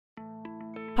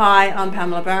Hi, I'm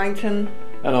Pamela Barrington.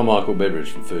 And I'm Michael Bedridge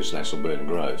from First National Burton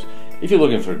Groves. If you're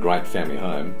looking for a great family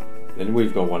home, then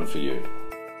we've got one for you.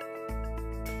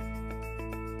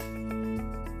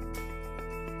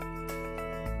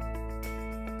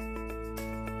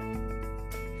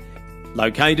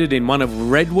 Located in one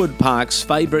of Redwood Park's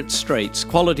favourite streets,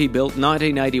 quality built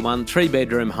 1981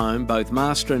 3-bedroom home, both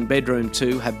master and bedroom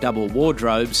 2 have double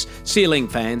wardrobes, ceiling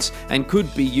fans and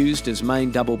could be used as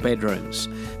main double bedrooms.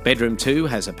 Bedroom 2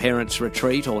 has a parent's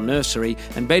retreat or nursery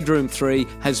and bedroom 3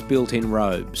 has built-in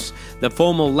robes. The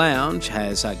formal lounge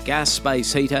has a gas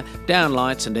space heater,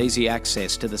 downlights and easy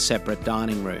access to the separate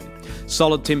dining room.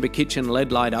 Solid timber kitchen,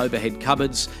 lead light overhead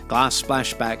cupboards, glass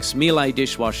splashbacks, Miele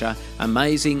dishwasher,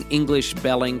 amazing English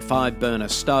belling 5-burner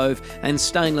stove and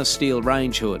stainless steel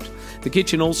range hood. The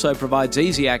kitchen also provides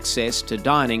easy access to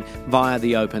dining via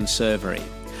the open servery.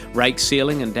 Raked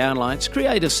ceiling and downlights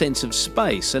create a sense of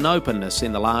space and openness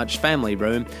in the large family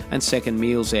room and second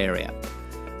meals area.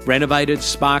 Renovated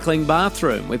sparkling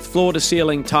bathroom with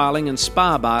floor-to-ceiling tiling and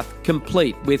spa bath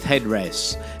complete with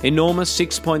headrests. Enormous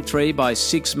 6.3 by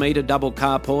 6 metre double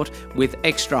carport with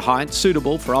extra height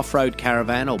suitable for off-road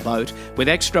caravan or boat, with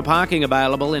extra parking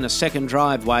available in a second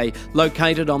driveway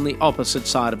located on the opposite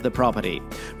side of the property.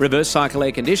 Reverse cycle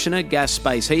air conditioner, gas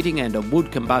space heating and a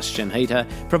wood combustion heater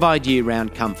provide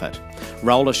year-round comfort.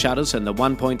 Roller shutters and the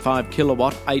 1.5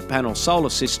 kilowatt 8-panel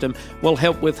solar system will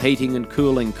help with heating and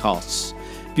cooling costs.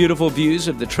 Beautiful views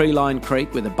of the tree-lined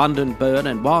creek with abundant bird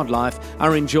and wildlife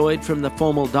are enjoyed from the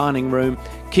formal dining room,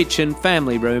 kitchen,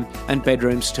 family room and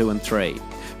bedrooms 2 and 3.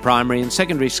 Primary and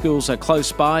secondary schools are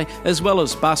close by as well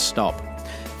as bus stop.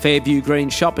 Fairview Green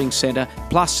Shopping Centre,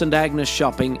 plus St Agnes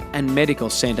Shopping and Medical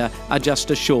Centre are just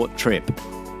a short trip.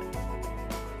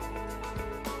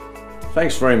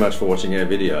 Thanks very much for watching our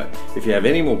video. If you have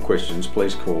any more questions,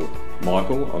 please call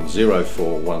Michael on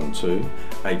 0412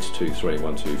 823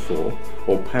 124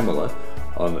 or Pamela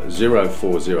on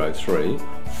 0403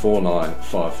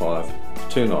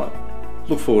 495529.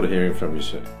 Look forward to hearing from you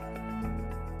soon.